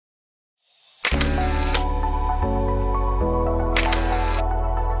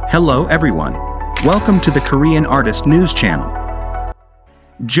Hello everyone. Welcome to the Korean Artist News Channel.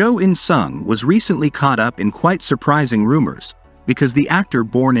 Jo In-sung was recently caught up in quite surprising rumors, because the actor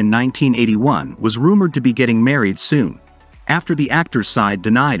born in 1981 was rumored to be getting married soon. After the actor's side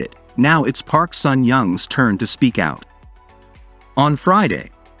denied it, now it's Park Sun-young's turn to speak out. On Friday,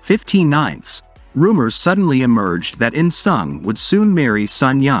 15/9, rumors suddenly emerged that In-sung would soon marry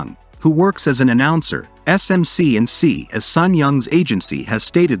Sun-young, who works as an announcer, SMC&C, as Sun-young's agency has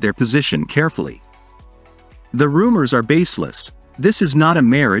stated their position carefully. The rumors are baseless. This is not a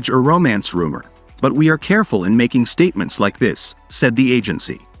marriage or romance rumor, but we are careful in making statements like this, said the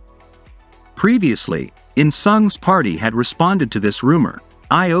agency. Previously, In-sung's party had responded to this rumor.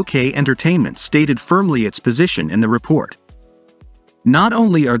 IOK Entertainment stated firmly its position in the report. Not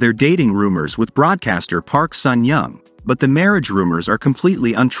only are there dating rumors with broadcaster Park Sun-young, but the marriage rumors are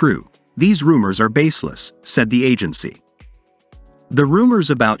completely untrue. These rumors are baseless, said the agency. The rumors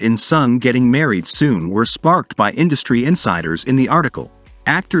about In-sung getting married soon were sparked by industry insiders in the article.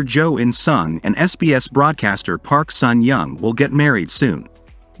 Actor Jo In-sung and SBS broadcaster Park Sun-young will get married soon.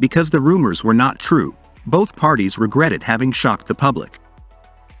 Because the rumors were not true, both parties regretted having shocked the public.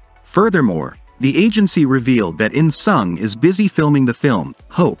 Furthermore, the agency revealed that In-sung is busy filming the film,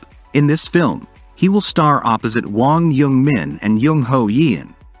 Hope. In this film, he will star opposite Wang Young-min and Young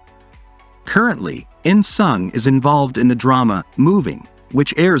Ho-yeon. Currently, In-sung is involved in the drama, Moving,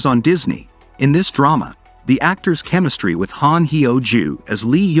 which airs on Disney. In this drama, the actor's chemistry with Han Hyo-ju as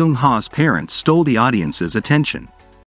Lee Young-ha's parents stole the audience's attention.